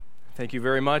Thank you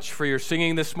very much for your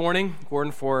singing this morning,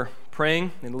 Gordon, for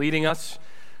praying and leading us.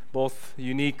 Both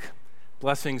unique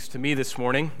blessings to me this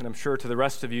morning, and I'm sure to the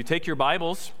rest of you. Take your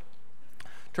Bibles,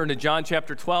 turn to John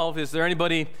chapter 12. Is there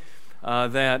anybody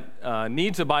that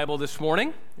needs a Bible this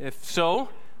morning? If so,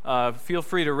 feel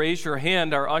free to raise your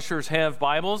hand. Our ushers have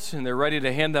Bibles, and they're ready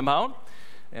to hand them out.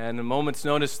 And a moment's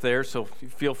notice there, so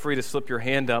feel free to slip your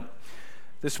hand up.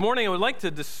 This morning, I would like to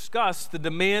discuss the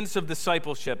demands of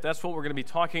discipleship. That's what we're going to be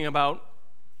talking about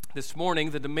this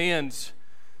morning, the demands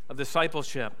of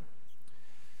discipleship.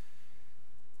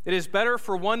 It is better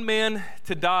for one man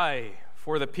to die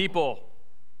for the people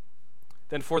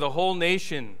than for the whole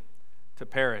nation to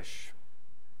perish.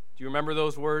 Do you remember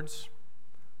those words?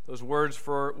 Those words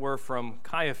were from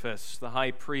Caiaphas, the high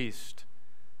priest,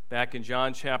 back in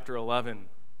John chapter 11,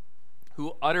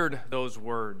 who uttered those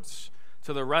words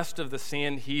to the rest of the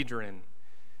Sanhedrin,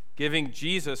 giving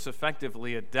Jesus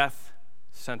effectively a death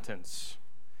sentence.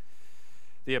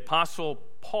 The Apostle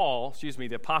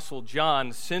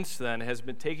John, since then, has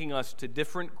been taking us to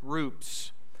different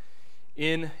groups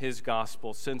in his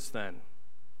gospel since then,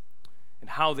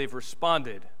 and how they've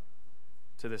responded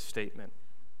to this statement.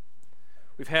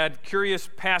 We've had curious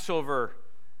Passover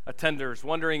attenders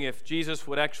wondering if Jesus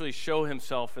would actually show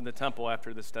himself in the temple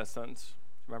after this death sentence.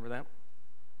 Remember that?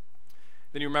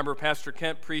 Then you remember Pastor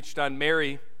Kent preached on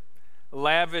Mary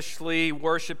lavishly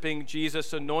worshiping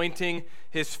Jesus, anointing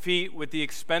his feet with the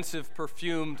expensive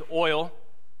perfumed oil.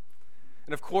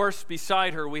 And of course,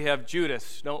 beside her, we have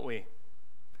Judas, don't we?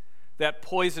 That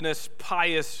poisonous,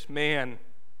 pious man,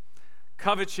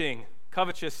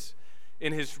 covetous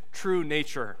in his true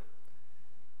nature,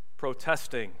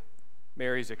 protesting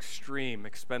Mary's extreme,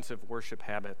 expensive worship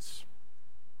habits.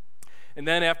 And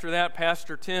then after that,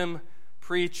 Pastor Tim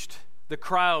preached the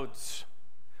crowds,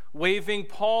 waving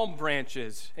palm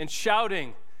branches and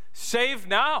shouting, "Save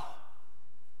now!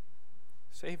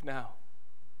 Save now!"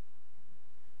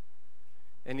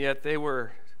 And yet they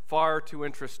were far too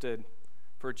interested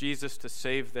for Jesus to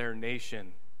save their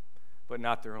nation, but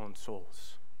not their own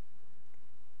souls.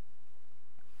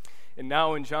 And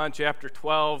now in John chapter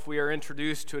 12, we are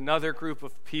introduced to another group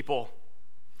of people.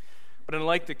 But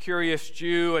unlike the curious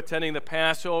Jew attending the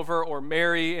Passover, or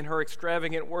Mary in her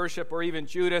extravagant worship, or even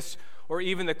Judas, or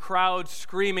even the crowd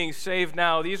screaming, "Save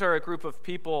now," these are a group of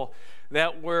people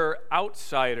that were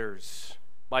outsiders,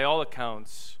 by all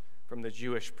accounts, from the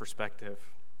Jewish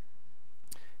perspective.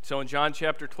 So in John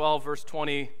chapter 12, verse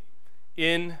 20,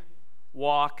 in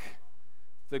walk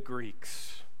the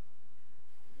Greeks.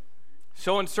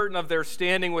 So uncertain of their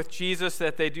standing with Jesus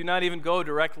that they do not even go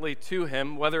directly to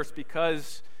him, whether it's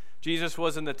because Jesus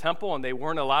was in the temple and they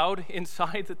weren't allowed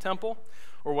inside the temple,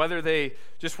 or whether they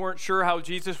just weren't sure how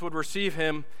Jesus would receive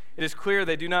him. It is clear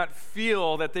they do not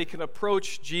feel that they can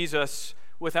approach Jesus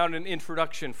without an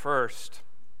introduction first,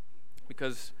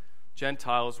 because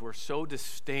Gentiles were so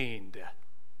disdained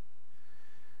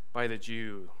by the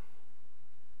Jew.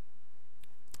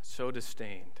 So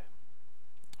disdained.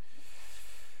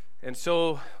 And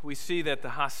so we see that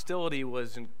the hostility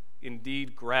was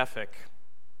indeed graphic,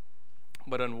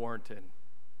 but unwarranted.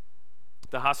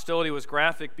 The hostility was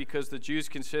graphic because the Jews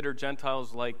considered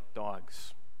Gentiles like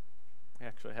dogs. I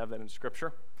actually have that in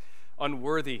Scripture.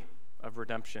 Unworthy of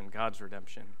redemption, God's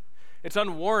redemption. It's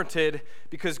unwarranted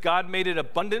because God made it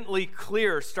abundantly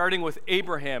clear, starting with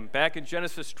Abraham, back in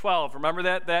Genesis 12. Remember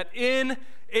that? That in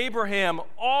Abraham,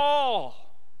 all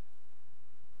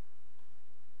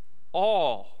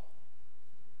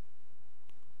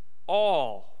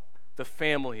the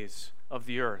families of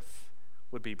the earth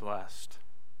would be blessed.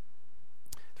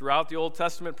 Throughout the Old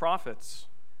Testament prophets,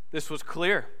 this was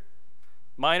clear.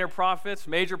 Minor prophets,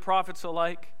 major prophets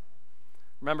alike.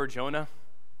 Remember Jonah?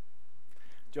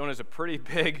 Jonah's a pretty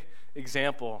big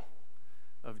example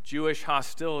of Jewish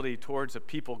hostility towards a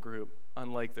people group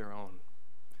unlike their own.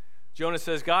 Jonah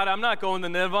says, "God, I'm not going to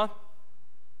Nineveh."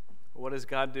 What does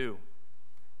God do?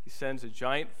 He sends a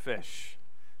giant fish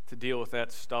to deal with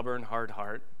that stubborn, hard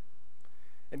heart.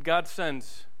 And God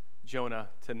sends Jonah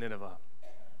to Nineveh,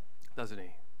 doesn't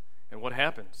he? And what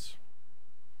happens?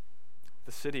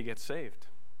 The city gets saved.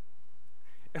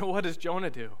 And what does Jonah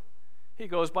do? He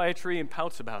goes by a tree and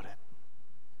pouts about it.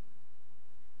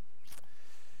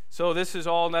 So this is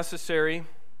all necessary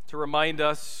to remind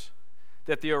us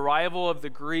that the arrival of the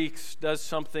Greeks does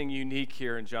something unique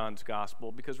here in John's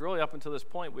gospel, because really up until this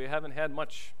point we haven't had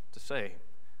much to say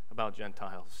about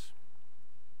Gentiles.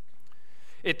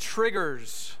 It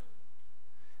triggers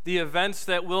the events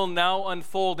that will now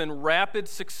unfold in rapid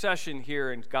succession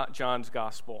here in John's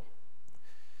gospel.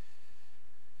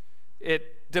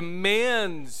 It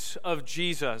demands of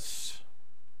Jesus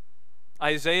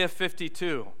Isaiah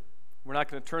 52. We're not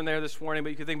going to turn there this morning, but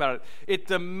you can think about it. It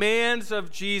demands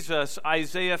of Jesus,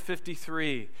 Isaiah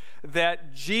 53,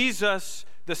 that Jesus,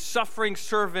 the suffering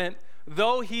servant,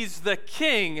 though he's the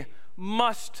king,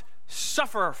 must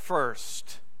suffer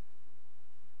first.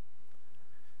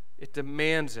 It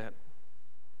demands it.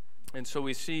 And so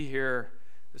we see here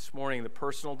this morning the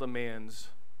personal demands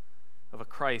of a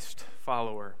Christ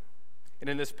follower. And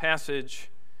in this passage,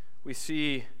 we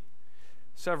see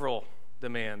several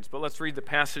demands. But let's read the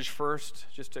passage first,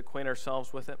 just to acquaint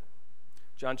ourselves with it.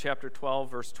 John chapter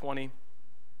 12, verse 20.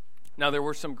 Now there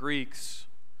were some Greeks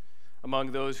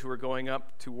among those who were going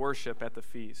up to worship at the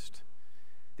feast.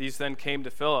 These then came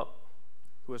to Philip,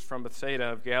 who was from Bethsaida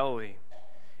of Galilee,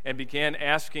 and began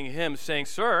asking him, saying,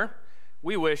 Sir,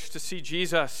 we wish to see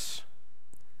Jesus.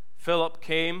 Philip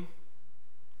came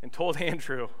and told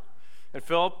Andrew. And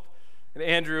Philip and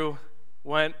Andrew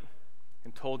went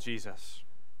and told Jesus.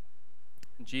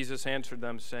 And Jesus answered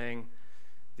them, saying,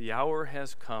 The hour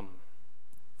has come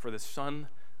for the Son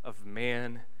of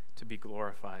Man to be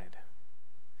glorified.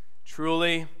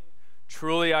 Truly,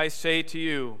 truly I say to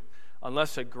you,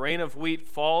 unless a grain of wheat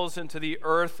falls into the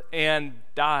earth and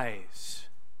dies,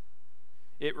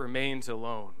 it remains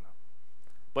alone.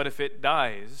 But if it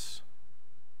dies,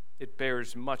 it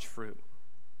bears much fruit.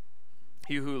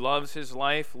 He who loves his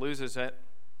life loses it,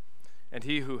 and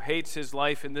he who hates his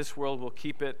life in this world will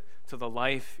keep it to the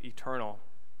life eternal.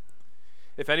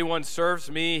 If anyone serves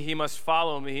me, he must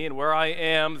follow me, and where I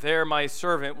am, there my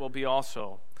servant will be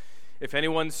also. If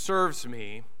anyone serves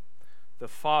me, the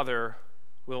Father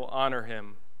will honor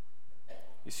him.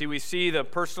 You see, we see the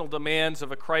personal demands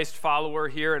of a Christ follower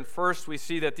here, and first we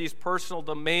see that these personal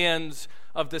demands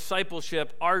of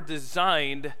discipleship are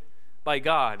designed by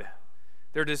God.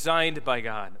 They're designed by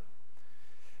God.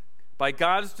 By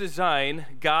God's design,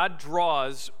 God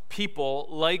draws people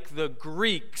like the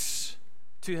Greeks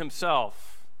to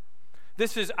himself.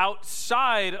 This is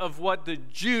outside of what the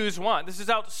Jews want. This is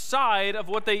outside of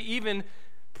what they even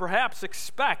perhaps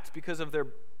expect because of their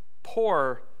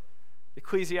poor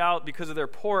because of their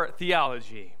poor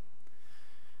theology.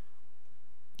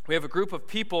 We have a group of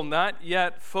people not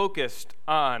yet focused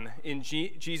on in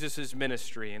Jesus'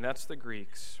 ministry, and that's the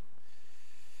Greeks.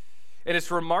 And it's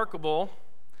remarkable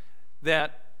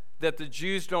that the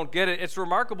Jews don't get it. It's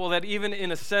remarkable that even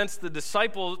in a sense the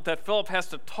disciple, that Philip has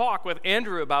to talk with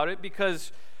Andrew about it,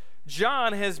 because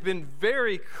John has been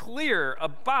very clear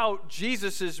about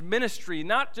Jesus' ministry,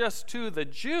 not just to the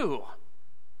Jew,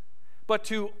 but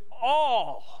to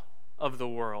all of the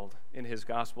world in his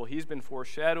gospel. He's been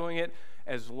foreshadowing it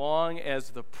as long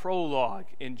as the prologue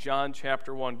in John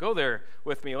chapter 1. Go there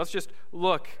with me. Let's just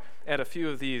look at a few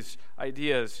of these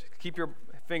ideas. Keep your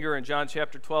finger in John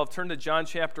chapter 12. Turn to John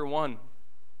chapter 1.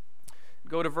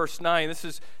 Go to verse 9.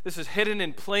 This is hidden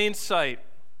in plain sight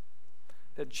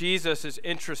that Jesus is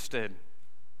interested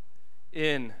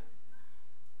in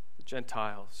the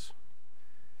Gentiles.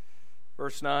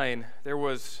 Verse 9, there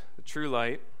was the true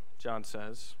light, John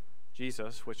says,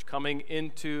 Jesus, which coming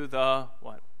into the,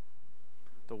 what?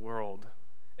 The world,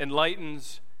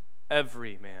 enlightens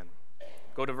every man.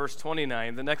 Go to verse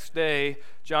 29. The next day,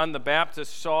 John the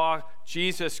Baptist saw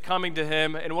Jesus coming to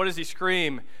him, and what does he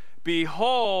scream?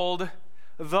 Behold,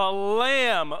 the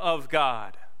Lamb of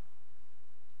God.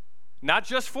 Not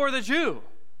just for the Jew,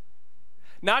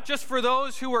 not just for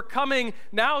those who were coming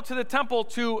now to the temple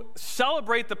to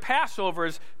celebrate the Passover,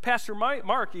 as Pastor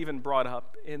Mark even brought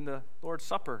up in the Lord's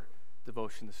Supper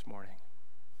devotion this morning.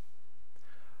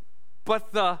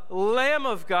 But the Lamb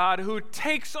of God who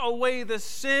takes away the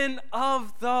sin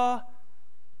of the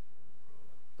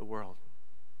world.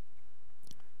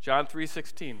 John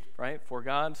 3:16, right? For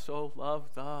God so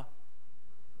loved the.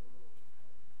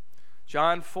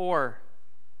 John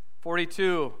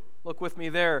 4:42. Look with me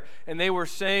there. And they were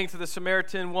saying to the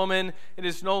Samaritan woman, it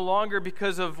is no longer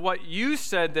because of what you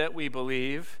said that we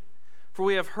believe, for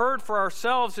we have heard for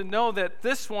ourselves and know that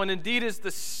this one indeed is the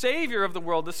Savior of the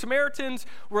world. The Samaritans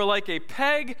were like a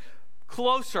peg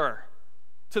closer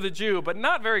to the Jew, but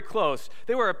not very close.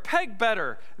 They were a peg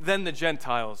better than the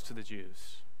Gentiles to the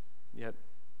Jews. Yet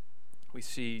we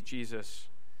see Jesus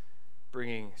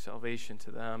bringing salvation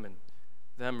to them and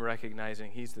them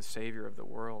recognizing he's the Savior of the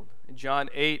world. In John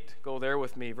 8, go there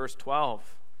with me, verse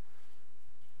 12.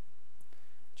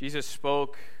 Jesus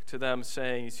spoke to them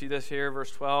saying, you see this here,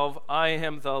 verse 12, I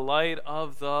am the light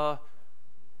of the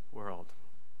world.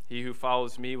 He who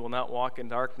follows me will not walk in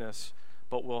darkness,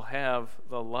 but will have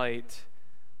the light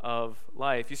of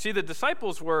life. You see, the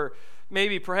disciples were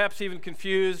maybe perhaps even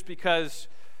confused because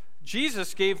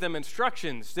Jesus gave them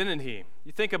instructions, didn't he?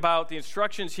 You think about the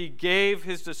instructions he gave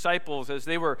his disciples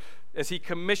as he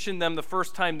commissioned them the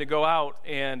first time to go out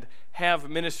and have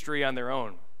ministry on their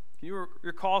own. Can you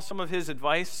recall some of his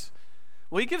advice?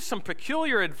 Well, he gives some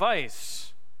peculiar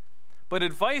advice, but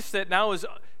advice that now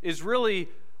is really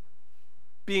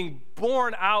being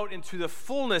born out into the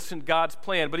fullness in God's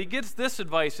plan. But he gives this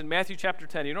advice in Matthew chapter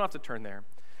 10. You don't have to turn there.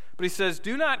 But he says,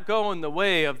 do not go in the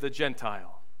way of the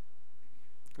Gentile.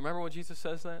 Remember when Jesus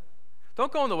says that?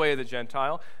 Don't go in the way of the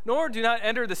Gentile, nor do not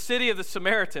enter the city of the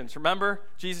Samaritans. Remember,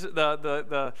 Jesus,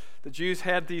 the Jews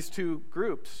had these two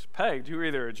groups pegged. You were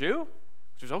either a Jew,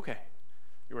 which is okay.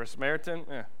 You were a Samaritan,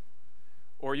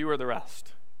 or you were the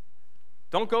rest.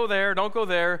 Don't go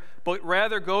there, but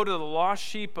rather go to the lost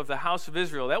sheep of the house of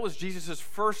Israel. That was Jesus'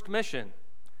 first mission.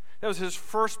 That was his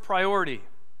first priority,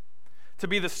 to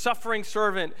be the suffering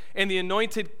servant and the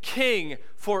anointed king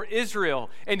for Israel.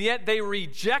 And yet they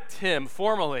reject him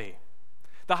formally.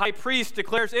 The high priest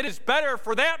declares it is better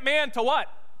for that man to what?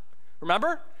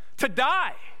 Remember? To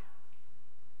die,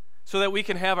 so that we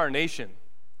can have our nation.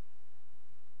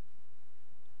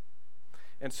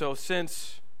 And so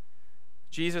since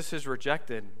Jesus is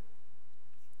rejected,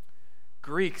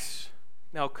 Greeks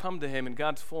now come to him in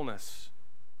God's fullness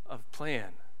of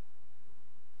plan.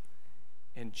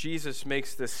 And Jesus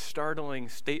makes this startling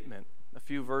statement a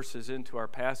few verses into our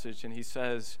passage, and he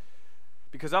says,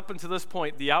 because up until this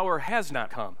point, the hour has not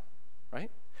come, right?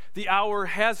 The hour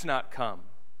has not come,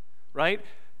 right?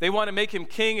 They want to make him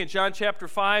king in John chapter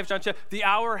 5. The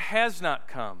hour has not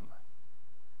come.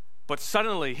 But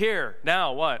suddenly, here,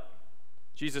 now, what?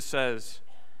 Jesus says,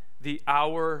 the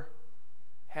hour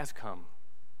has come.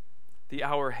 The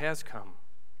hour has come.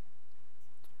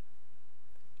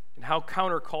 And how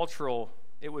countercultural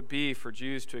it would be for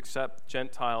Jews to accept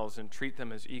Gentiles and treat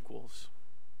them as equals.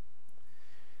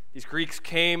 These Greeks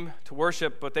came to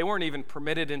worship, but they weren't even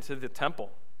permitted into the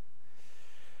temple.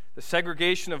 The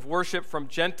segregation of worship from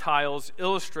Gentiles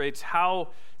illustrates how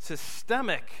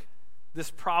systemic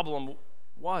this problem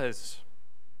was.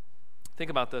 Think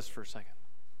about this for a second.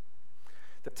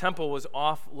 The temple was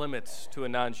off limits to a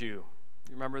non-Jew. You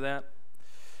remember that?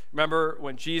 Remember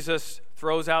when Jesus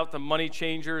throws out the money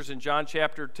changers in John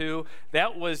chapter 2?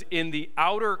 That was in the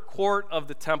outer court of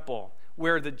the temple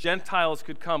where the Gentiles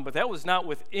could come, but that was not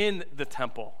within the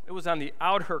temple. It was on the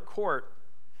outer court.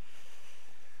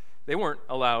 They weren't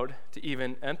allowed to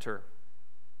even enter.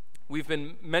 We've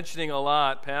been mentioning a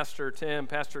lot, Pastor Tim,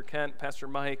 Pastor Kent, Pastor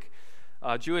Mike,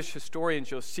 Jewish historian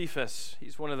Josephus.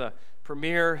 He's one of the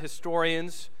premier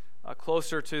historians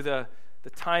closer to the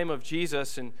time of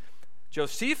Jesus, and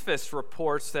Josephus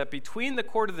reports that between the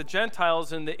court of the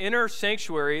Gentiles and the inner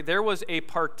sanctuary, there was a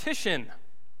partition.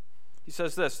 He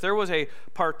says this, there was a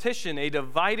partition, a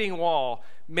dividing wall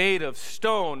made of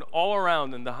stone all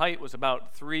around, and the height was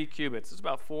about 3 cubits. It's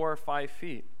about 4 or 5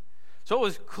 feet. So it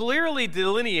was clearly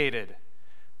delineated.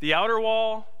 The outer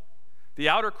wall, the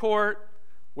outer court,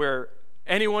 where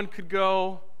anyone could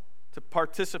go to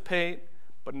participate,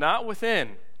 but not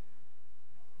within.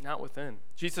 Not within.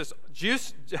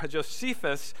 Josephus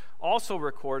also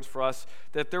records for us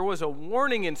that there was a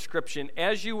warning inscription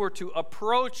as you were to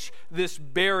approach this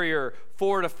barrier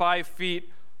 4 to 5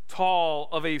 feet tall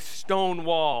of a stone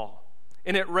wall.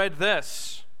 And it read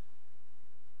this.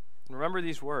 Remember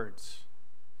these words.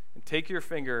 And take your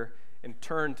finger and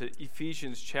turn to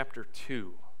Ephesians chapter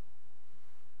 2.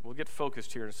 We'll get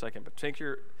focused here in a second, but take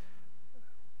your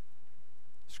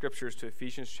scriptures to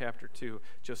Ephesians chapter 2.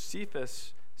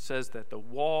 Josephus says that the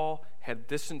wall had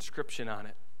this inscription on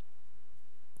it.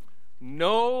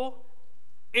 No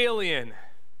alien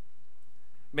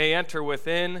may enter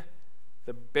within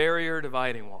the barrier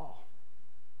dividing wall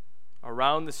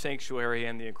around the sanctuary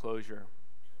and the enclosure.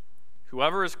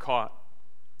 Whoever is caught,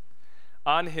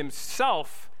 on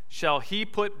himself shall he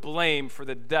put blame for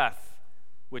the death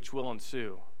which will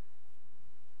ensue.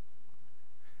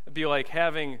 It'd be like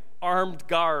having armed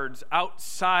guards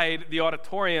outside the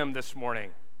auditorium this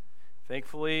morning.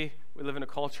 Thankfully, we live in a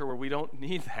culture where we don't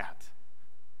need that.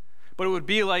 But it would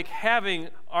be like having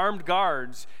armed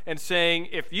guards and saying,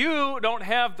 if you don't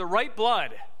have the right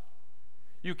blood,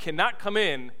 you cannot come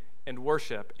in and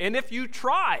worship. And if you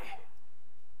try,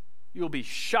 you'll be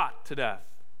shot to death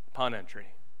upon entry.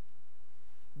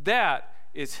 That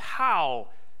is how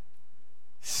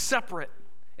separate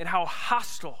and how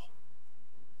hostile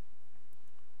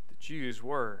the Jews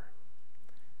were.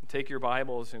 And take your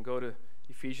Bibles and go to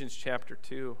Ephesians chapter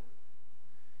 2.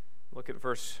 Look at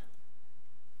verse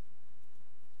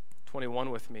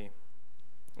 21 with me.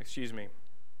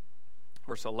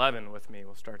 Verse 11 with me.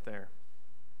 We'll start there.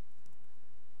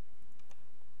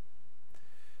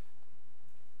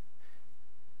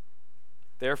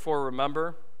 Therefore,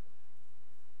 remember,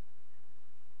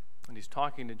 and he's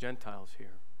talking to Gentiles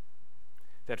here,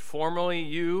 that formerly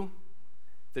you,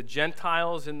 the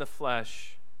Gentiles in the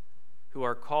flesh, who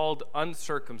are called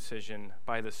uncircumcision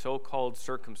by the so-called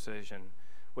circumcision,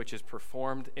 which is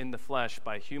performed in the flesh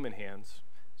by human hands.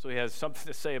 So he has something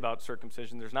to say about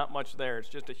circumcision. There's not much there. It's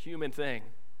just a human thing.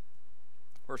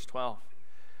 Verse 12.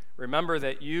 Remember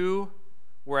that you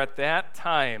were at that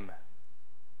time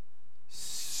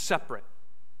separate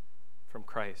from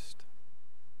Christ,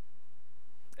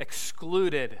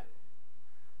 excluded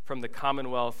from the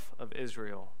commonwealth of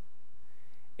Israel,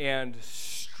 and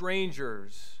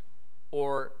strangers,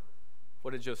 or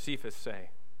what did Josephus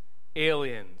say?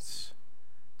 Aliens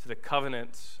to the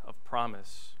covenants of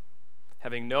promise,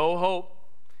 having no hope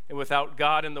and without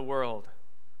God in the world.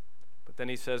 But then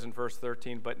he says in verse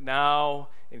 13, but now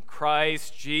in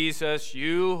Christ Jesus,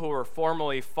 you who were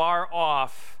formerly far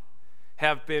off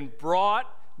have been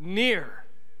brought near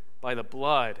by the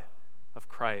blood of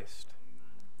Christ.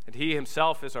 And he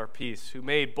himself is our peace, who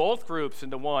made both groups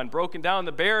into one, broken down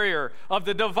the barrier of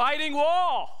the dividing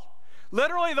wall.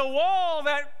 Literally the wall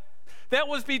that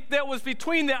was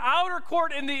between the outer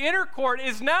court and the inner court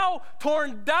is now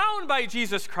torn down by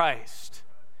Jesus Christ.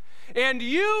 And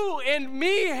you and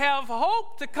me have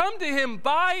hope to come to him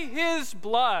by his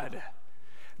blood.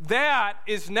 That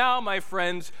is now, my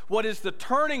friends, what is the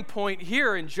turning point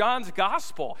here in John's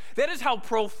gospel. That is how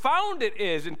profound it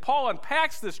is. And Paul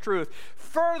unpacks this truth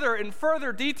further in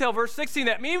further detail. Verse 16,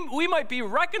 that we might be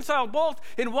reconciled both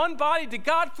in one body to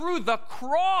God through the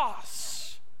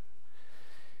cross.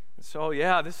 And so,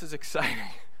 yeah, this is exciting.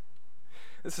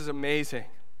 This is amazing.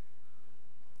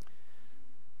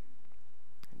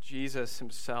 And Jesus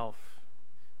himself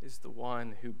is the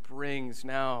one who brings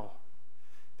now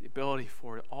the ability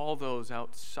for all those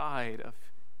outside of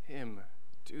him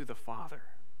to the Father,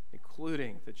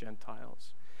 including the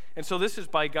Gentiles. And so this is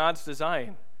by God's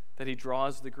design that he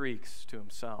draws the Greeks to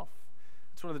himself.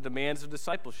 It's one of the demands of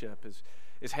discipleship,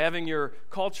 is having your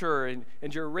culture and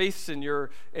your race and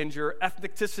your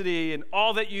ethnicity and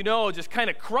all that you know just kind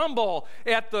of crumble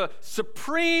at the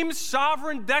supreme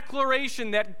sovereign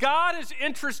declaration that God is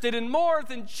interested in more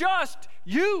than just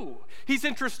you. He's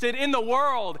interested in the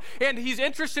world, and he's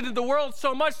interested in the world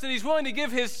so much that he's willing to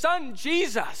give his son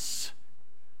Jesus.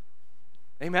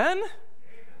 Amen?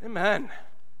 Amen.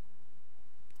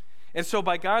 And so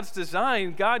by God's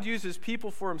design, God uses people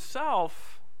for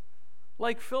himself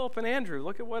like Philip and Andrew.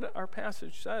 Look at what our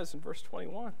passage says in verse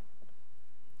 21.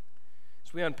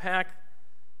 As we unpack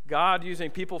God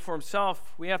using people for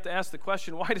himself, we have to ask the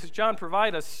question, why does John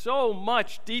provide us so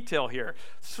much detail here?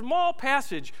 Small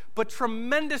passage, but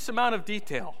tremendous amount of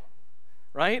detail,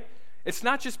 right? It's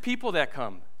not just people that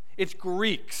come. It's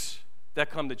Greeks that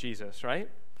come to Jesus, right?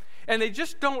 And they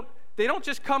don't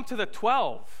just come to the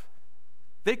 12.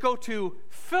 They go to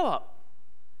Philip.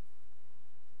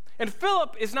 And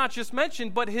Philip is not just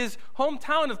mentioned, but his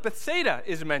hometown of Bethsaida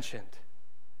is mentioned,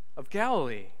 of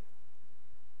Galilee.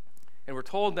 And we're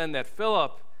told then that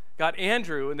Philip got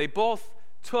Andrew, and they both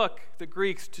took the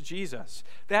Greeks to Jesus.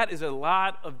 That is a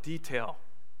lot of detail.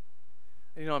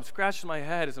 You know, I'm scratching my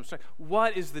head as I'm saying,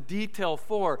 what is the detail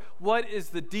for? What is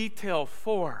the detail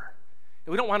for?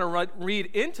 And we don't want to read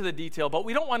into the detail, but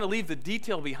we don't want to leave the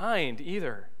detail behind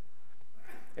either.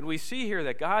 And we see here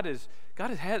that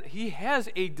He has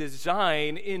a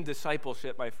design in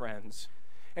discipleship, my friends.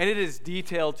 And it is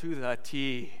detailed to the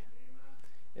T.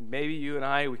 And maybe you and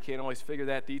I, we can't always figure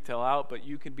that detail out, but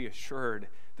you can be assured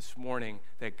this morning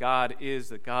that God is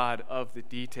the God of the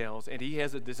details. And he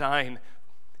has a design,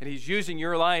 and he's using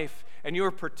your life and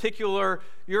your particular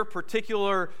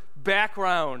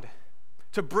background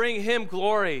to bring him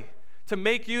glory, to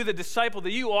make you the disciple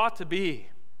that you ought to be.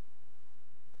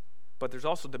 But there's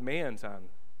also demands on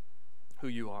who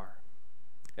you are.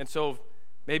 And so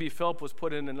maybe Philip was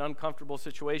put in an uncomfortable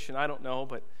situation, I don't know,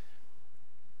 but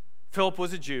Philip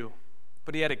was a Jew,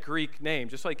 but he had a Greek name,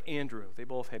 just like Andrew. They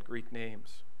both had Greek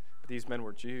names, but these men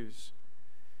were Jews.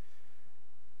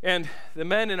 And the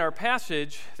men in our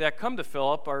passage that come to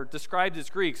Philip are described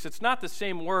as Greeks. It's not the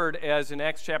same word as in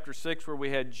Acts chapter 6 where we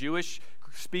had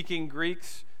Jewish-speaking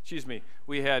Greeks.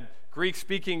 We had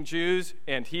Greek-speaking Jews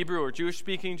and Hebrew or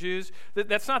Jewish-speaking Jews.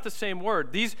 That's not the same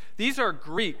word. These are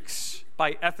Greeks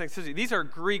by ethnicity. These are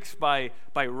Greeks by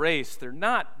race. They're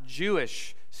not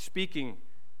Jewish-speaking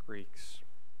Greeks.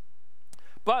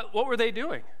 But what were they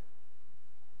doing?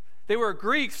 They were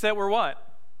Greeks that were what?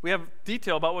 We have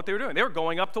detail about what they were doing. They were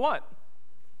going up to what?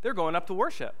 They're going up to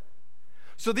worship.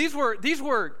 So these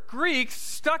were Greeks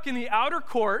stuck in the outer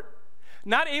court,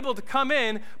 not able to come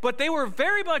in, but they were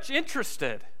very much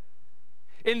interested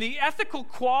in the ethical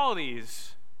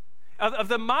qualities of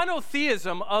the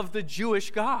monotheism of the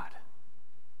Jewish God.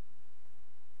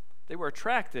 They were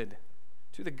attracted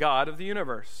to the God of the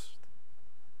universe.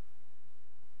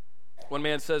 One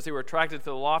man says they were attracted to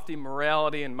the lofty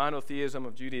morality and monotheism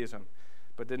of Judaism,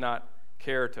 but did not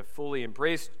care to fully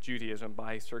embrace Judaism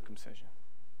by circumcision.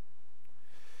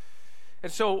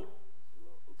 And so,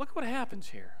 look at what happens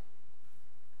here.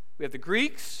 We have the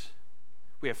Greeks,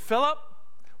 we have Philip,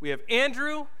 we have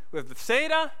Andrew, we have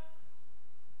Bethsaida.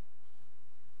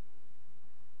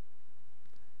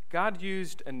 God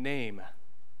used a name,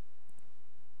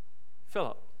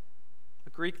 Philip, a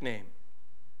Greek name,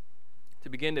 to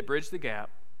begin to bridge the gap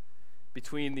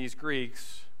between these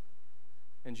Greeks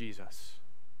and Jesus.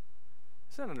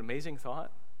 Isn't that an amazing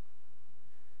thought?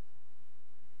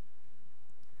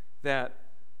 That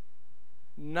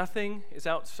nothing is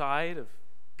outside of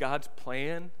God's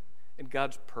plan and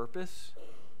God's purpose,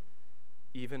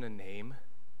 even a name.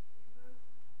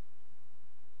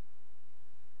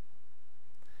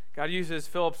 God uses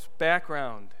Philip's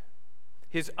background,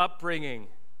 his upbringing,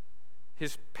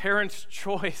 his parents'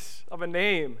 choice of a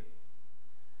name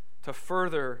to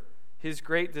further his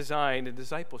great design in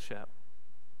discipleship.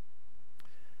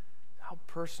 How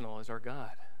personal is our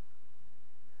God?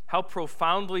 How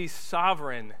profoundly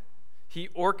sovereign he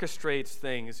orchestrates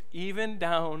things, even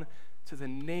down to the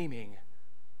naming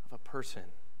of a person.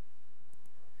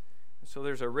 And so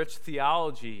there's a rich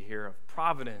theology here of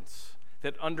providence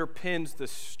that underpins the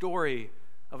story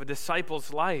of a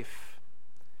disciple's life,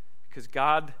 because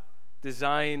God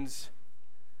designs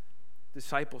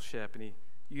discipleship, and he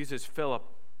uses Philip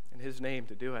and his name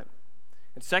to do it.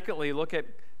 And secondly, look at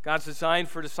God's design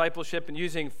for discipleship and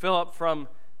using Philip from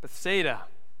Bethsaida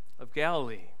of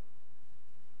Galilee.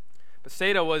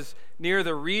 Bethsaida was near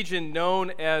the region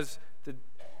known as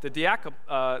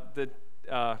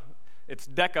it's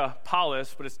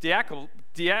Decapolis, but it's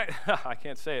I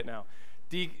can't say it now.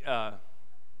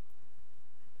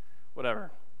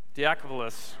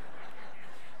 Decapolis.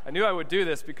 I knew I would do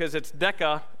this because it's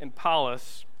Deca and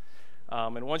Polis,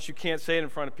 and once you can't say it in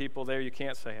front of people, there you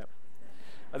can't say it.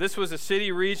 This was a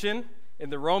city region in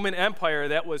the Roman Empire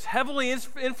that was heavily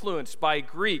influenced by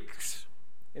Greeks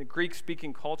and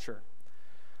Greek-speaking culture,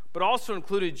 but also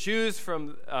included Jews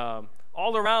from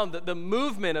all around, the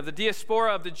movement of the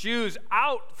diaspora of the Jews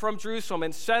out from Jerusalem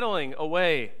and settling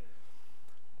away.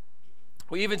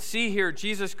 We even see here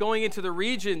Jesus going into the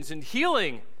regions and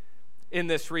healing in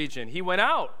this region. He went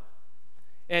out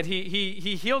and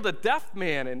he healed a deaf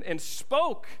man and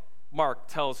spoke, Mark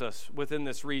tells us, within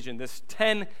this region, this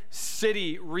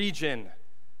 10-city region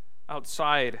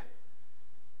outside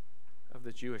of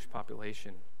the Jewish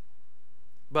population,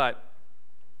 but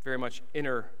very much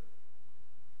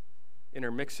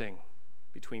intermixing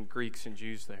between Greeks and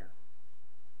Jews there.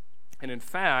 And in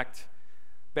fact,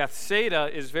 Bethsaida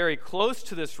is very close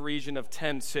to this region of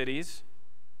 10 cities.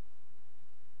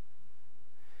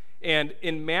 And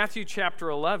in Matthew chapter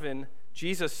 11,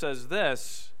 Jesus says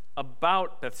this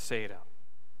about Bethsaida.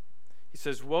 He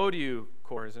says, "Woe to you,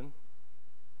 Chorazin!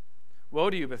 Woe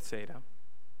to you, Bethsaida!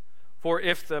 For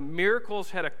if the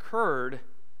miracles had occurred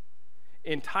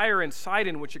in Tyre and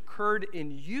Sidon, which occurred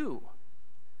in you,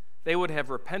 they would have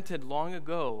repented long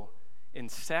ago in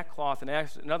sackcloth and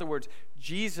ashes." In other words,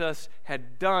 Jesus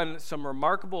had done some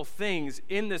remarkable things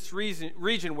in this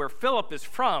region where Philip is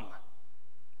from.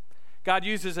 God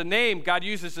uses a name, God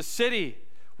uses a city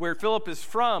where Philip is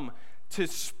from to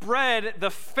spread the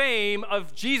fame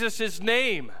of Jesus'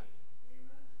 name.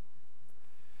 Amen.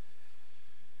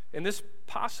 And this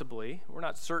possibly, we're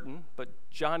not certain, but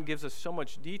John gives us so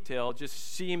much detail, it just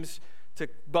seems to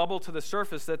bubble to the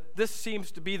surface that this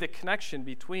seems to be the connection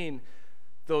between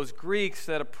those Greeks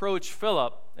that approach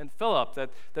Philip and Philip,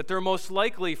 that they're most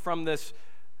likely from this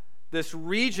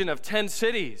region of 10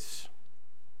 cities,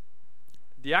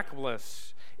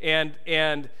 Decapolis, and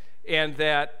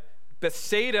that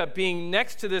Bethsaida being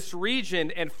next to this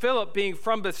region and Philip being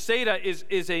from Bethsaida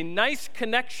is a nice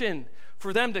connection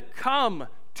for them to come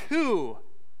to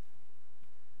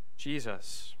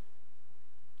Jesus.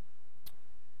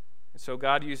 And so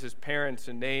God uses parents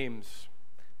and names,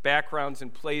 backgrounds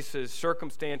and places,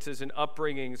 circumstances and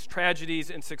upbringings, tragedies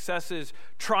and successes,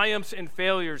 triumphs and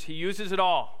failures. He uses it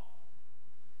all.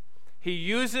 He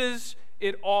uses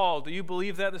it all. Do you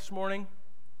believe that this morning?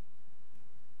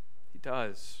 He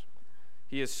does.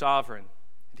 He is sovereign,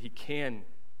 and he can.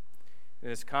 In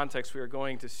this context, we are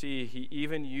going to see he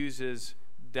even uses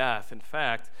death. In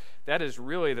fact, that is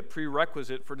really the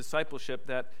prerequisite for discipleship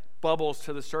that bubbles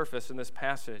to the surface in this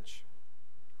passage,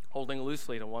 holding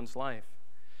loosely to one's life.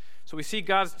 So we see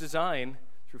God's design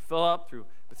through Philip, through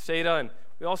Bethsaida, and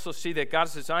we also see that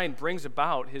God's design brings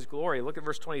about his glory. Look at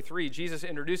verse 23. Jesus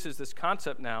introduces this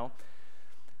concept now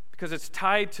because it's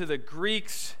tied to the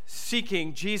Greeks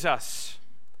seeking Jesus.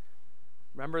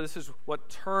 Remember, this is what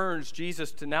turns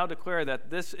Jesus to now declare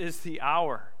that this is the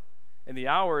hour. And the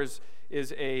hour is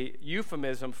a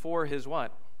euphemism for his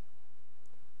what?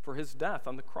 For his death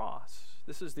on the cross.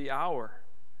 This is the hour.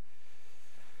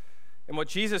 And what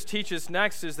Jesus teaches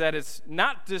next is that it's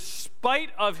not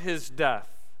despite of his death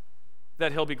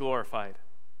that he'll be glorified.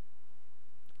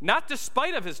 Not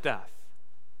despite of his death,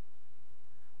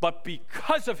 but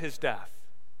because of his death,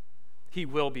 he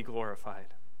will be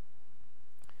glorified.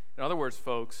 In other words,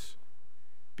 folks,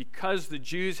 because the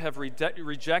Jews have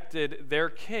rejected their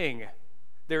king,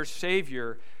 their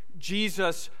Savior,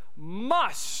 Jesus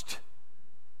must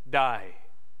die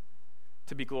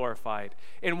to be glorified.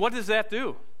 And what does that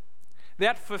do?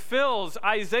 That fulfills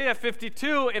Isaiah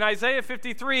 52 and Isaiah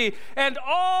 53 and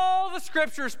all the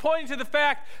scriptures pointing to the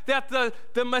fact that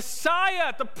the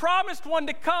Messiah, the promised one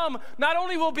to come, not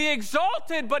only will be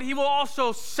exalted, but he will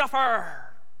also suffer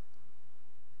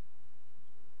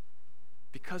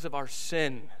because of our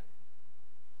sin,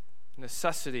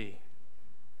 necessity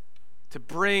to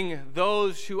bring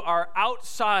those who are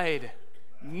outside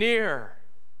near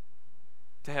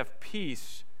to have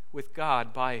peace with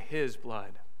God by his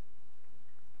blood.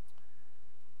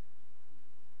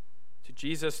 To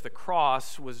Jesus, the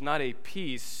cross was not a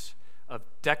piece of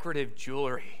decorative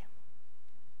jewelry,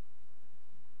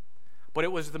 but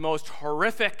it was the most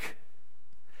horrific,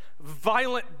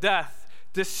 violent death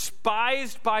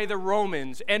despised by the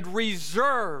Romans and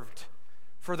reserved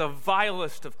for the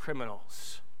vilest of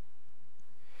criminals.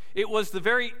 It was the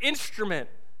very instrument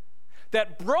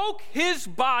that broke his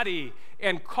body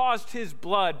and caused his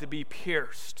blood to be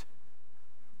pierced.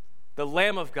 The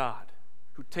Lamb of God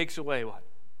who takes away what?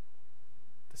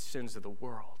 The sins of the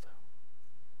world.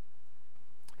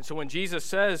 And so when Jesus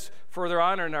says further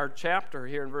on in our chapter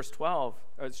here in verse 12,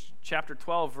 chapter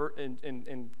 12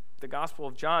 in the Gospel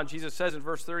of John, Jesus says in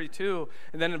verse 32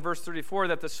 and then in verse 34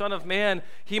 that the Son of Man,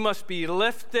 he must be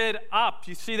lifted up.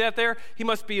 You see that there? He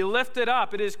must be lifted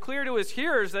up. It is clear to his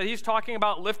hearers that he's talking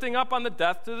about lifting up on the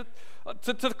death to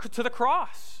the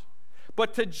cross.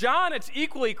 But to John, it's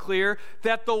equally clear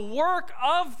that the work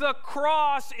of the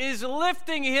cross is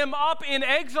lifting him up in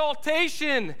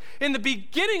exaltation in the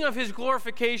beginning of his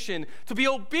glorification, to be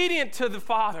obedient to the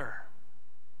Father,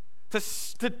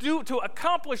 to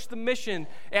accomplish the mission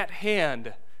at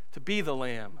hand, to be the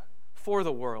Lamb for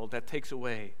the world that takes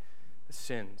away the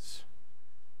sins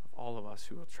of all of us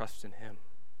who will trust in him.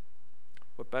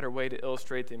 What better way to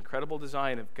illustrate the incredible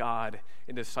design of God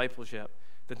in discipleship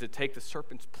than to take the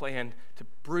serpent's plan to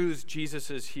bruise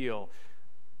Jesus' heel,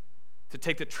 to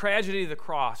take the tragedy of the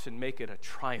cross and make it a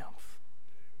triumph.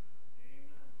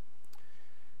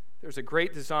 There's a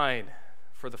great design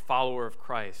for the follower of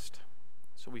Christ.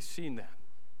 So we've seen that.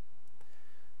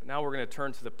 But now we're going to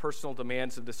turn to the personal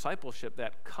demands of discipleship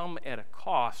that come at a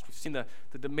cost. We've seen the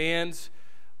demands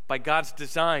by God's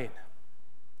design.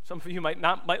 Some of you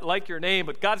might like your name,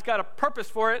 but God's got a purpose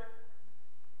for it.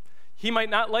 You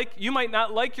might not like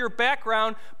your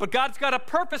background, but God's got a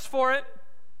purpose for it.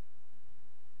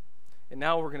 And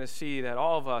now we're going to see that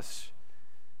all of us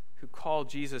who call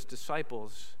Jesus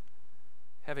disciples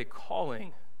have a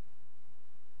calling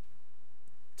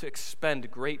to expend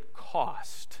great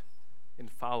cost in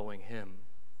following him.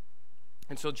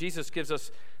 And so Jesus gives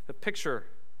us the picture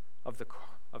of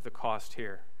the cost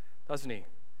here, doesn't he?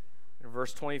 In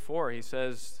verse 24, he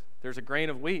says, there's a grain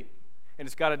of wheat, and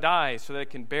it's got to die so that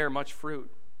it can bear much fruit.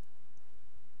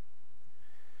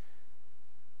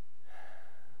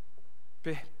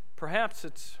 Perhaps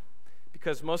it's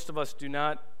because most of us do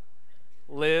not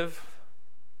live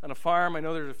on a farm. I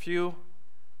know there's a few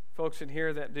folks in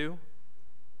here that do.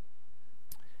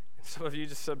 And some of you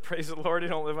just said, praise the Lord, you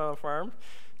don't live on a farm.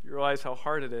 You realize how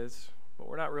hard it is. But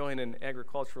we're not really in an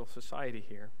agricultural society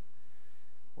here.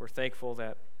 We're thankful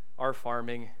that our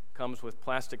farming comes with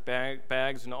plastic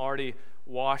bags and already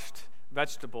washed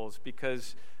vegetables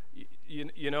because,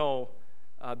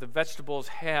 the vegetables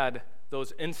had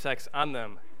those insects on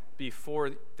them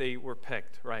before they were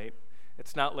picked, right?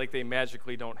 It's not like they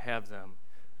magically don't have them.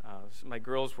 So my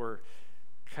girls were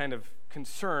kind of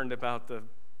concerned about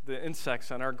the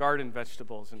insects on our garden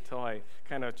vegetables until I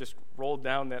kind of just rolled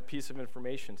down that piece of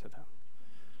information to them.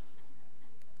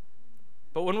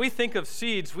 But when we think of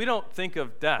seeds, we don't think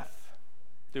of death,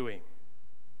 do we?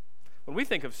 When we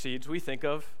think of seeds, we think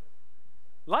of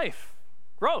life,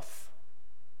 growth.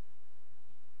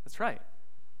 That's right.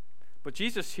 But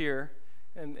Jesus here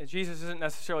And Jesus isn't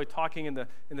necessarily talking in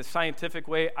the scientific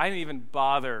way. I didn't even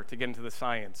bother to get into the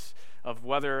science of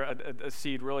whether a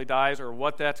seed really dies or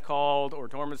what that's called or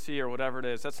dormancy or whatever it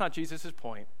is. That's not Jesus'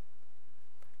 point.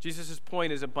 Jesus'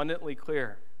 point is abundantly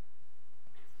clear.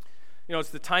 It's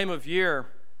the time of year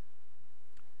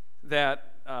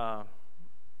that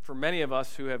for many of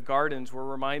us who have gardens, we're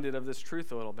reminded of this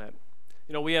truth a little bit.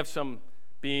 We have some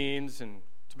beans and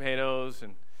tomatoes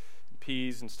and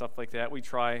peas and stuff like that. We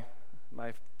try.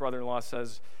 My brother-in-law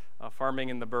says farming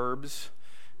in the burbs,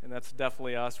 and that's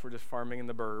definitely us. We're just farming in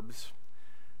the burbs.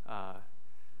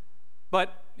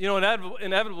 But,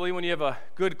 inevitably, when you have a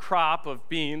good crop of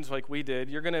beans like we did,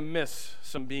 you're going to miss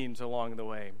some beans along the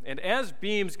way. And as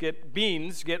beans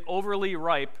get overly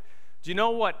ripe, do you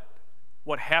know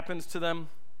what happens to them?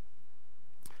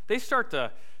 They start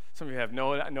to, some of you have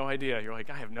no idea. You're like,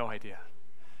 I have no idea.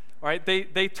 All right,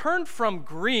 they turn from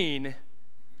green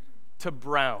to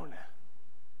brown.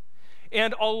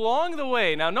 And along the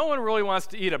way, now no one really wants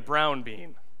to eat a brown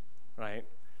bean, right?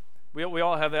 We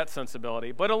all have that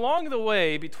sensibility. But along the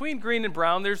way, between green and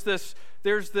brown, there's this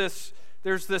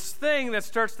thing that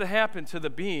starts to happen to the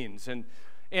beans. And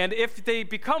if they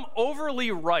become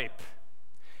overly ripe,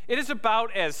 it is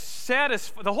about as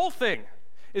the whole thing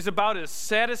is about as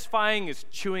satisfying as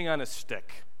chewing on a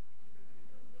stick.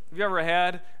 Have you ever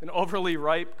had an overly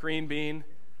ripe green bean?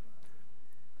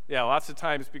 Yeah, lots of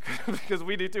times because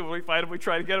we do too. When we find them, we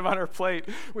try to get them on our plate.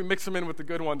 We mix them in with the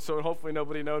good ones so hopefully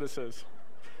nobody notices.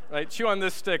 Right? Chew on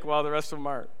this stick while the rest of them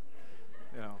aren't.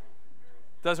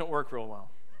 Doesn't work real well.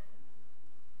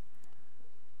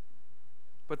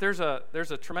 But there's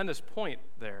a tremendous point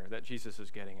there that Jesus is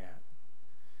getting at.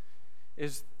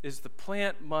 Is the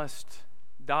plant must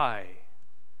die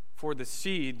for the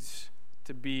seeds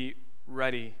to be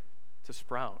ready to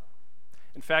sprout.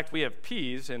 In fact, we have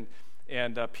peas, and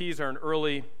peas are an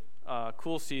early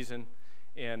cool season,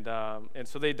 and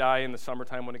so they die in the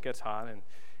summertime when it gets hot.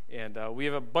 And we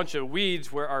have a bunch of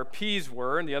weeds where our peas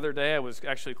were. And the other day I was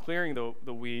actually clearing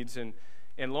the weeds, and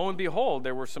lo and behold,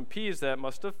 there were some peas that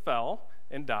must have fell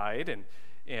and died.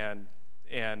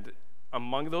 And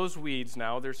among those weeds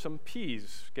now, there's some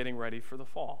peas getting ready for the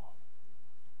fall.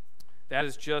 That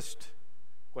is just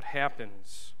what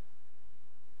happens.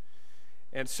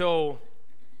 And so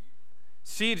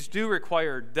seeds do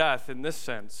require death in this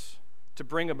sense to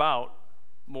bring about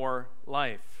more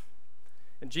life.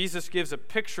 And Jesus gives a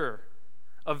picture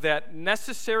of that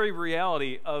necessary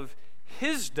reality of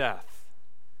his death,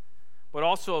 but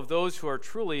also of those who are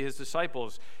truly his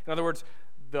disciples. In other words,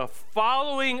 the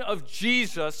following of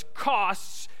Jesus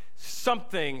costs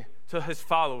something to his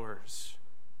followers.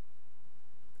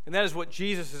 And that is what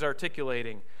Jesus is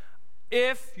articulating.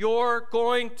 If you're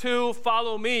going to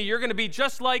follow me, you're going to be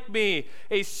just like me,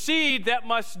 a seed that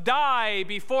must die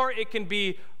before it can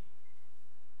be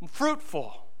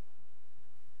fruitful.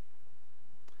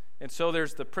 And so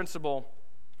there's the principle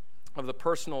of the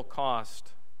personal cost.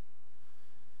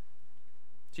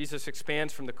 Jesus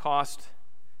expands from the cost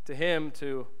to him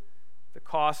to the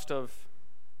cost of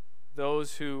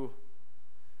those who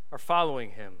are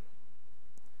following him.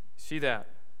 See that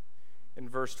in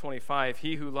verse 25.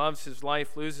 He who loves his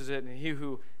life loses it, and he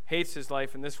who hates his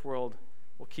life in this world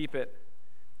will keep it.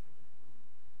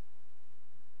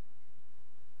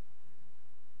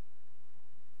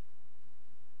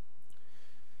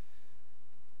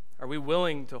 Are we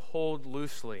willing to hold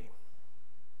loosely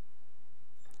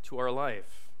to our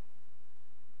life?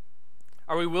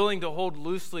 Are we willing to hold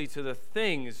loosely to the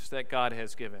things that God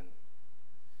has given?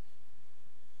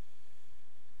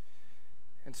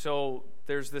 And so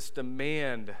there's this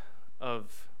demand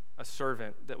of a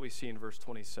servant that we see in verse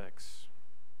 26.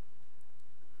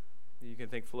 You can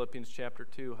think Philippians chapter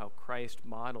 2, how Christ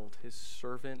modeled his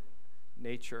servant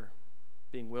nature,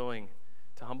 being willing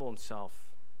to humble himself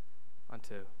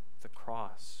unto the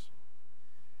cross.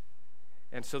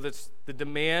 And so that's the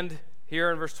demand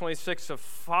here in verse 26 of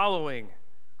following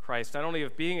Christ, not only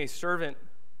of being a servant,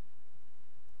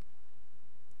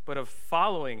 but of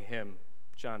following him,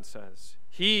 John says.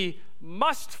 He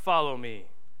must follow me,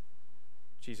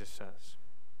 Jesus says.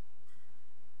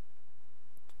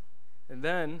 And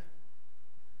then,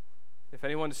 if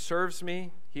anyone serves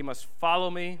me, he must follow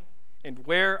me, and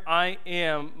where I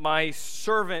am, my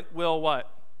servant will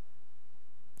what?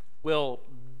 Will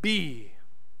be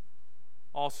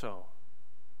also.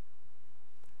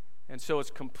 And so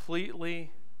it's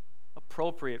completely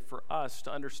appropriate for us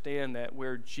to understand that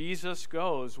where Jesus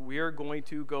goes, we are going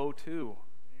to go too.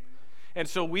 And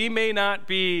so we may not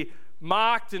be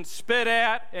mocked and spit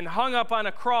at and hung up on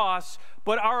a cross,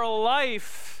 but our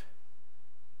life,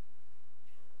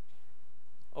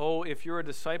 Oh, if you're a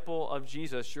disciple of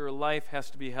Jesus, your life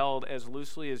has to be held as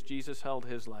loosely as Jesus held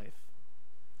his life.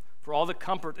 For all the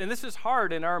comfort, and this is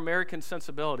hard in our American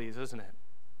sensibilities, isn't it?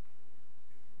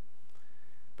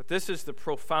 But this is the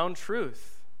profound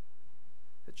truth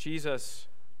that Jesus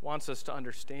wants us to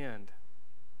understand.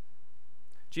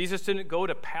 Jesus didn't go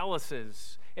to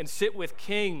palaces and sit with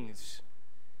kings.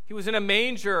 He was in a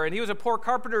manger, and he was a poor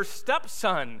carpenter's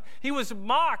stepson. He was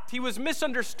mocked. He was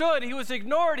misunderstood. He was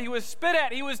ignored. He was spit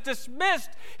at. He was dismissed.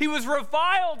 He was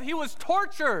reviled. He was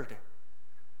tortured.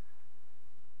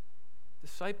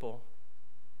 Disciple,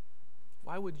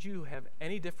 why would you have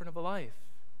any different of a life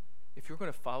if you're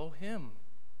going to follow him?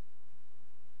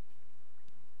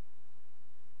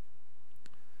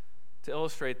 To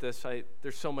illustrate this,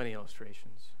 there's so many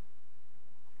illustrations.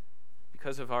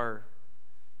 Because of our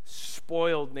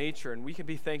spoiled nature, and we can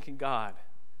be thanking God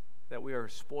that we are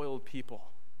spoiled people.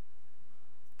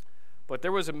 But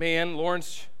there was a man,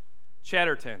 Lawrence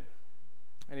Chatterton.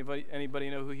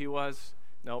 Anybody know who he was?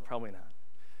 No, probably not.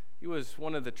 He was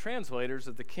one of the translators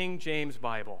of the King James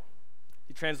Bible.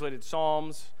 He translated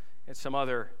Psalms and some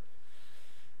other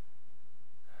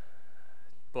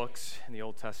books in the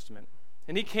Old Testament.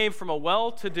 And he came from a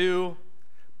well-to-do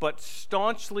but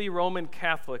staunchly Roman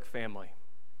Catholic family.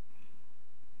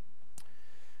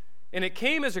 And it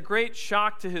came as a great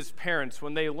shock to his parents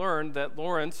when they learned that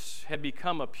Lawrence had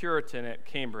become a Puritan at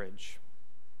Cambridge.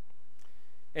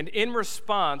 And in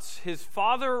response, his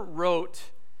father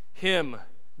wrote him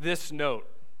this note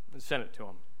and sent it to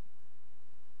him.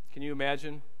 Can you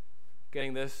imagine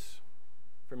getting this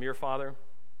from your father?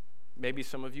 Maybe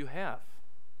some of you have.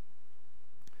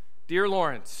 Dear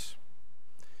Lawrence,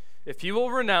 if you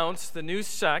will renounce the new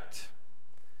sect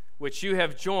which you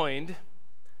have joined,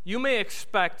 you may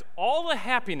expect all the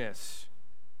happiness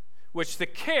which the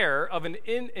care of an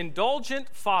indulgent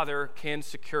father can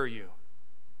secure you.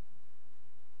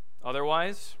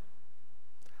 Otherwise,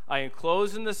 I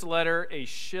enclose in this letter a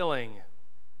shilling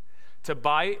to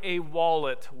buy a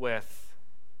wallet with.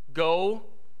 Go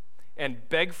and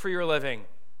beg for your living.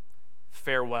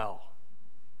 Farewell.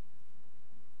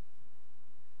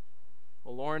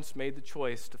 Well, Lawrence made the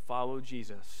choice to follow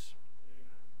Jesus.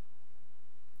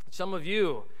 Some of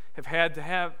you have had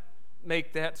to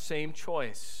make that same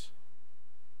choice.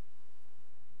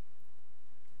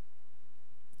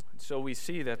 And so we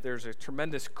see that there's a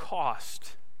tremendous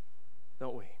cost,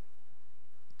 don't we,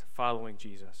 to following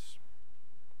Jesus.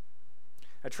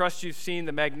 I trust you've seen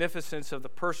the magnificence of the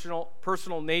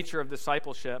personal nature of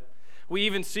discipleship. We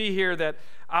even see here that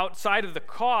outside of the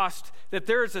cost, that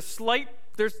there's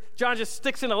John just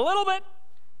sticks in a little bit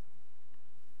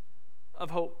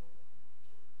of hope.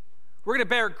 We're going to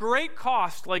bear great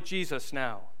cost like Jesus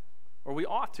now, or we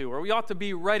ought to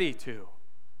be ready to.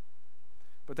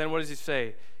 But then what does he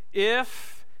say?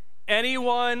 If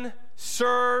anyone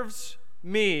serves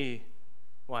me,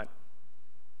 what?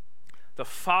 The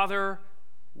Father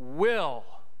will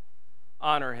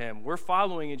honor him. We're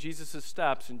following in Jesus'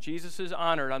 steps, and Jesus is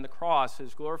honored on the cross.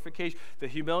 His glorification, the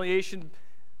humiliation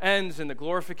ends and the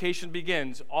glorification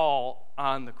begins, all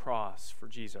on the cross for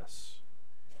Jesus.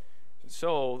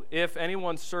 So, if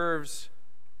anyone serves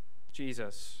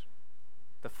Jesus,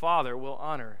 the Father will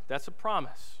honor. That's a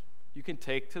promise you can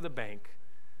take to the bank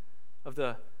of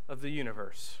the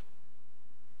universe.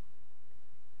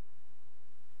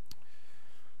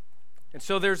 And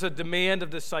so there's a demand of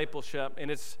discipleship,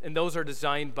 and those are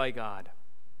designed by God.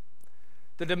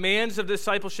 The demands of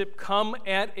discipleship come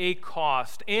at a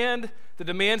cost, and the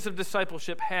demands of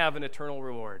discipleship have an eternal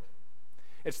reward.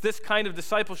 It's this kind of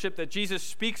discipleship that Jesus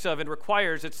speaks of and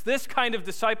requires. It's this kind of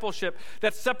discipleship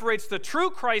that separates the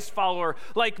true Christ follower,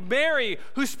 like Mary,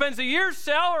 who spends a year's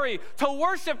salary to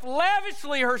worship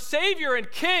lavishly her Savior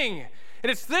and King.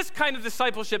 And it's this kind of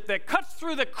discipleship that cuts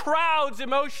through the crowd's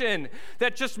emotion,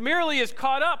 that just merely is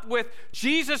caught up with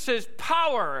Jesus'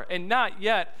 power and not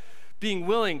yet being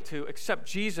willing to accept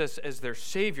Jesus as their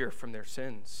Savior from their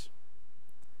sins.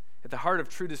 At the heart of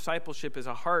true discipleship is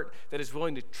a heart that is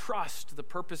willing to trust the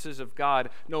purposes of God,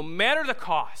 no matter the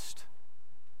cost.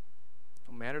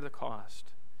 No matter the cost.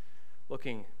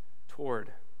 Looking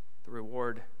toward the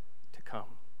reward to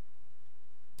come.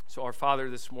 So our Father,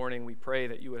 this morning, we pray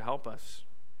that you would help us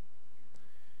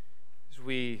as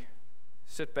we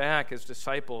sit back as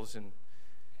disciples and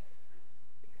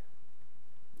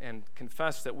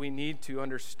confess that we need to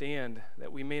understand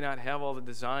that we may not have all the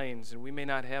designs and we may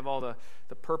not have all the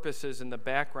purposes and the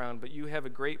background, but you have a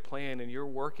great plan and you're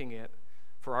working it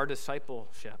for our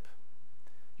discipleship.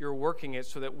 You're working it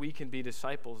so that we can be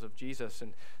disciples of Jesus.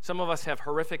 And some of us have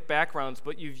horrific backgrounds,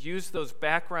 but you've used those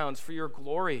backgrounds for your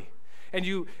glory. and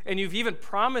you've even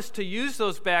promised to use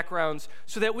those backgrounds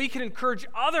so that we can encourage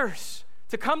others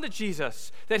to come to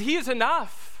Jesus, that he is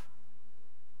enough.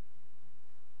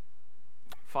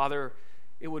 Father,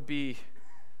 it would be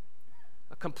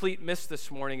a complete miss this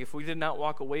morning if we did not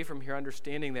walk away from here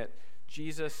understanding that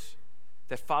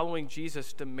following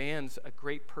Jesus demands a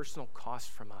great personal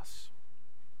cost from us.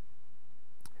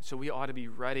 So we ought to be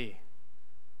ready,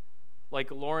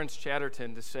 like Lawrence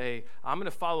Chatterton, to say, I'm going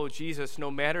to follow Jesus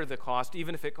no matter the cost,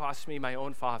 even if it costs me my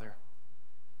own father.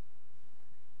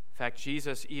 In fact,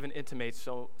 Jesus even intimates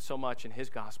so much in his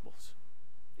Gospels,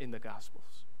 in the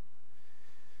Gospels.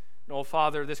 No,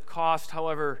 Father, this cost,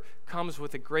 however, comes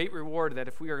with a great reward that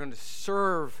if we are going to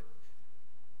serve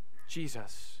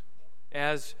Jesus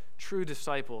as true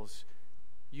disciples,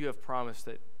 you have promised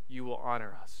that you will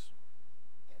honor us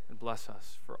and bless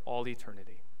us for all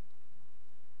eternity.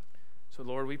 So,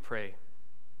 Lord, we pray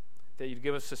that you'd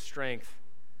give us the strength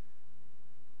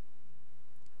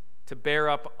to bear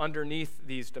up underneath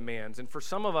these demands. And for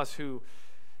some of us who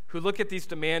look at these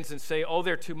demands and say, oh,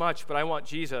 they're too much, but I want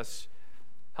Jesus,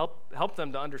 help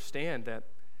them to understand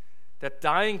that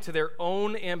dying to their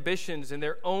own ambitions and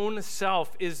their own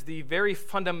self is the very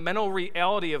fundamental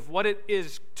reality of what it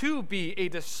is to be a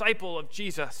disciple of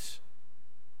Jesus.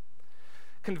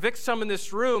 Convict some in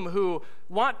this room who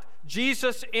want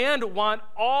Jesus and want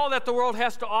all that the world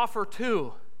has to offer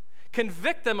too.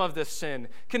 Convict them of this sin.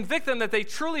 Convict them that they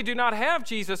truly do not have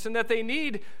Jesus and that they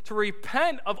need to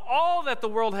repent of all that the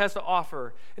world has to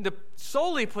offer and to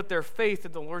solely put their faith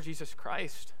in the Lord Jesus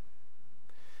Christ.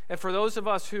 And for those of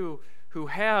us who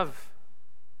have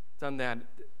done that,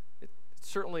 it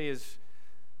certainly is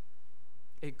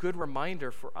a good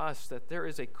reminder for us that there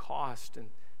is a cost and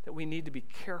that we need to be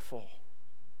careful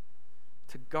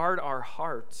to guard our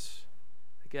hearts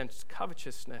against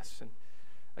covetousness and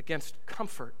against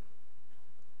comfort,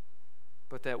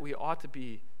 but that we ought to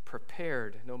be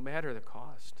prepared no matter the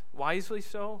cost. Wisely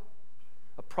so,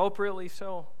 appropriately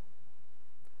so,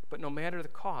 but no matter the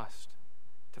cost,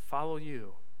 to follow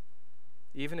you,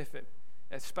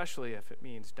 especially if it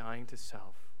means dying to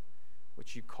self,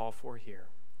 which you call for here.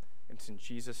 And it's in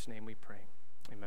Jesus' name we pray.